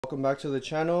Welcome back to the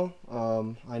channel.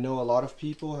 I know a lot of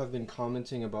people have been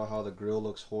commenting about how the grill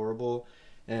looks horrible,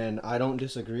 and I don't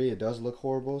disagree. It does look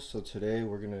horrible. So today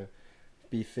we're gonna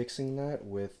be fixing that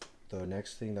with the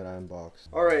next thing that I unboxed.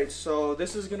 All right, so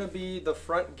this is gonna be the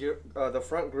front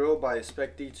grill by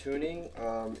Spec-D Tuning.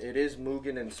 It is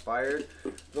MUGEN inspired.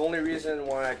 The only reason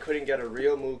why I couldn't get a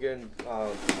real MUGEN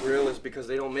grill is because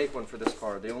they don't make one for this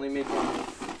car. They only make one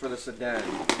for the sedan.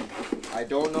 I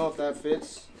don't know if that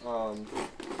fits.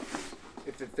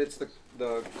 If it fits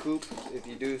the coupe, if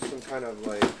you do some kind of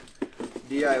like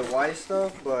DIY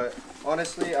stuff, but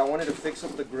honestly I wanted to fix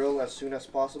up the grill as soon as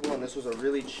possible, and this was a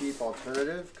really cheap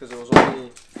alternative because it was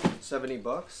only 70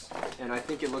 bucks, and I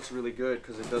think it looks really good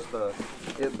because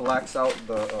it blacks out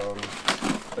the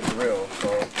grill. So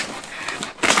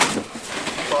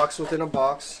box within a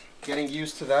box, getting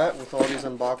used to that with all these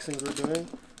unboxings we're doing.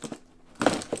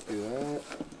 Do that.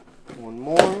 One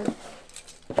more.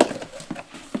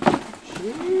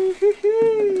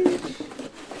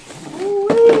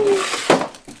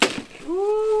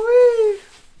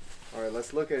 Alright,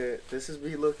 let's look at it. This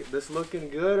looking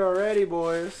good already,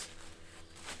 boys.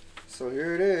 So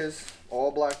here it is,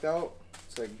 all blacked out.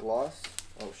 It's like gloss.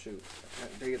 Oh shoot.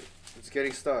 It's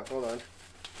getting stuck. Hold on.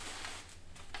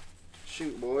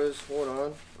 Shoot, boys. Hold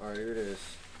on. Alright, here it is.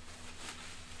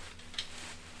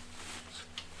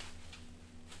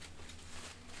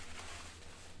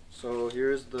 So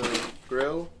here's the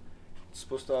grill. It's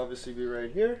supposed to obviously be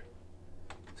right here.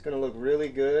 It's gonna look really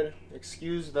good.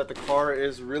 Excuse that the car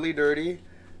is really dirty,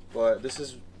 but this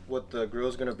is what the grill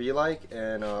is gonna be like,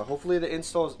 and hopefully the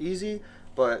install is easy.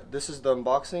 But this is the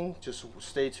unboxing. Just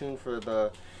stay tuned for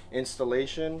the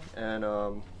installation, and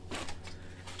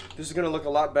this is gonna look a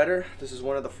lot better. This is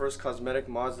one of the first cosmetic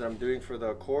mods that I'm doing for the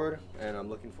Accord, and I'm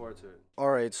looking forward to it.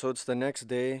 Alright, so it's the next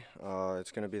day.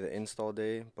 It's gonna be the install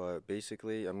day, but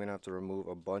basically I'm gonna have to remove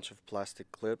a bunch of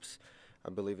plastic clips. I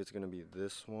believe it's gonna be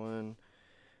this one,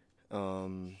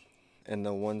 and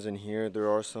the ones in here. There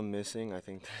are some missing. I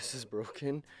think this is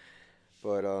broken,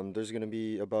 but there's gonna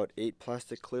be about 8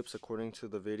 plastic clips according to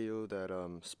the video that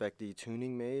Spec-D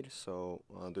Tuning made. So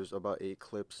there's about 8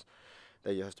 clips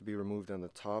that you have to be removed on the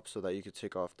top so that you could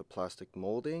take off the plastic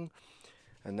molding,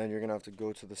 and then you're gonna have to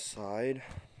go to the side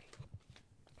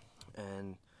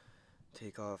and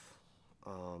take off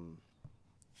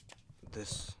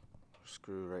this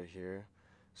screw right here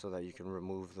so that you can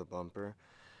remove the bumper,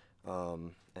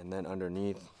 and then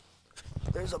underneath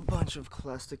there's a bunch of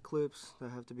plastic clips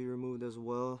that have to be removed as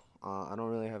well. I don't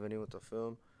really have any with the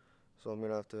film, so I'm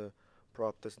gonna have to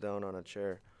prop this down on a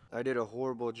chair. I did a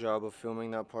horrible job of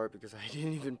filming that part because I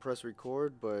didn't even press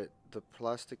record, but the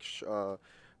plastic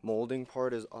molding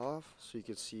part is off, so you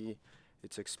can see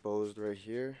it's exposed right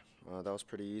here. That was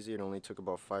pretty easy. It only took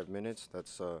about 5 minutes.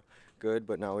 That's good,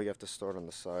 but now we have to start on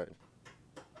the side.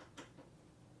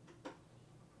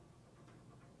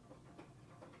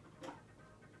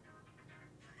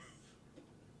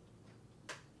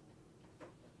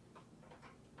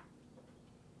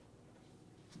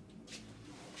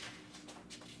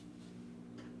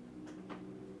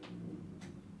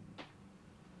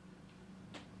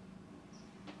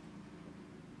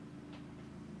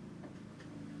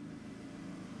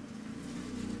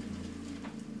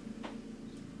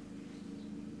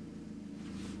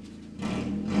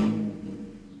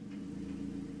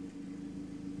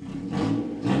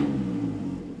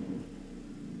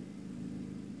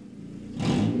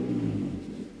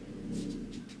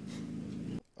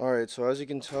 Alright, so as you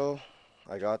can tell,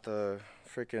 I got the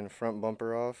freaking front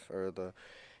bumper off, or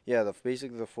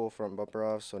basically the full front bumper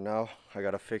off. So now I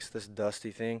gotta fix this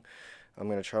dusty thing. I'm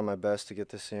gonna try my best to get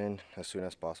this in as soon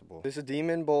as possible. This is a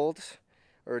demon bolt,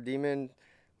 or a demon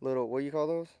little, what do you call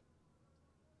those?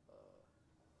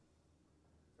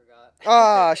 Forgot.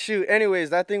 Ah, shoot.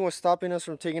 Anyways, that thing was stopping us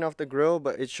from taking off the grill,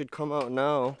 but it should come out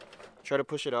now. Try to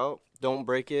push it out. Don't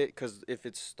break it, because if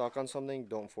it's stuck on something,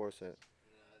 don't force it.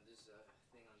 There's a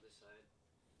thing on this side.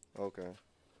 Okay.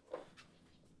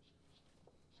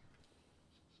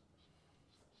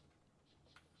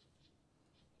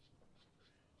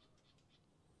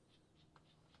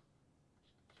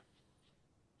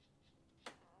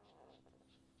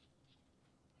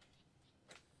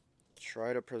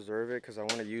 Try to preserve it because I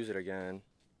want to use it again.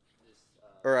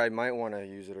 Or I might want to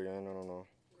use it again. I don't know.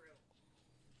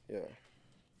 Yeah.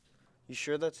 You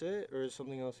sure that's it? Or is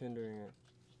something else hindering it?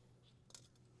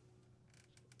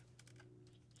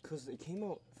 Because it came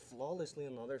out flawlessly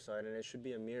on the other side, and it should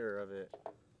be a mirror of it.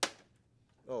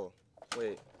 Oh,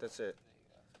 wait. That's it.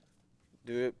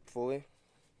 Do it fully.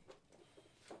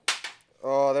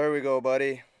 Oh, there we go,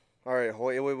 buddy. All right.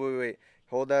 Wait.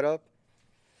 Hold that up.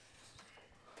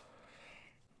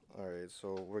 Alright,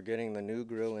 so we're getting the new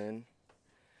grill in.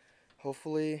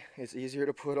 Hopefully it's easier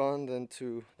to put on than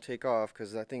to take off,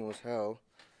 because that thing was hell.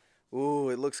 Ooh,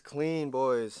 it looks clean,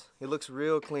 boys. It looks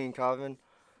real clean, Calvin.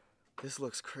 This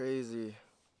looks crazy.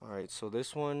 Alright, so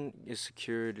this one is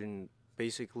secured in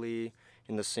basically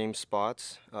in the same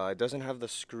spots. It doesn't have the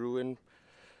screw-in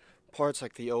parts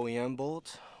like the OEM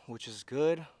bolt, which is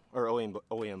good. Or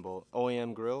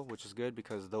OEM grill, which is good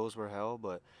because those were hell,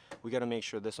 but we got to make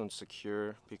sure this one's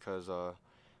secure because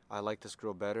I like this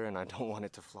grill better and I don't want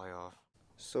it to fly off.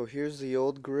 So here's the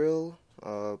old grill,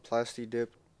 plastidip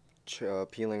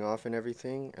peeling off and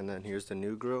everything, and then here's the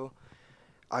new grill.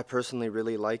 I personally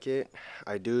really like it.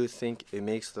 I do think it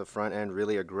makes the front end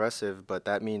really aggressive, but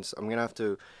that means I'm gonna have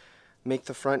to make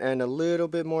the front end a little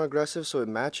bit more aggressive so it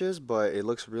matches, but it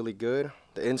looks really good.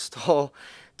 The install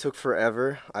took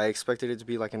forever. I expected it to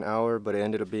be like an hour, but it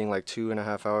ended up being like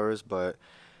 2.5 hours, but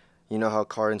you know how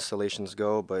car installations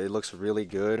go, but it looks really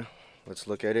good. Let's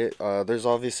look at it. There's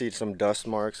obviously some dust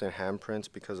marks and handprints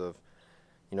because of,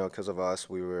 because of us.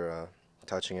 We were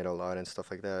touching it a lot and stuff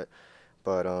like that,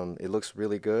 but it looks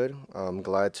really good. I'm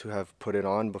glad to have put it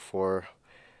on before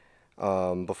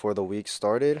the week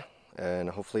started. And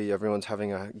hopefully everyone's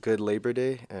having a good Labor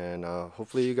Day, and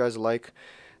hopefully you guys like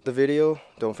the video.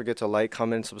 Don't forget to like,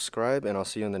 comment, and subscribe, and I'll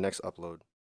see you in the next upload.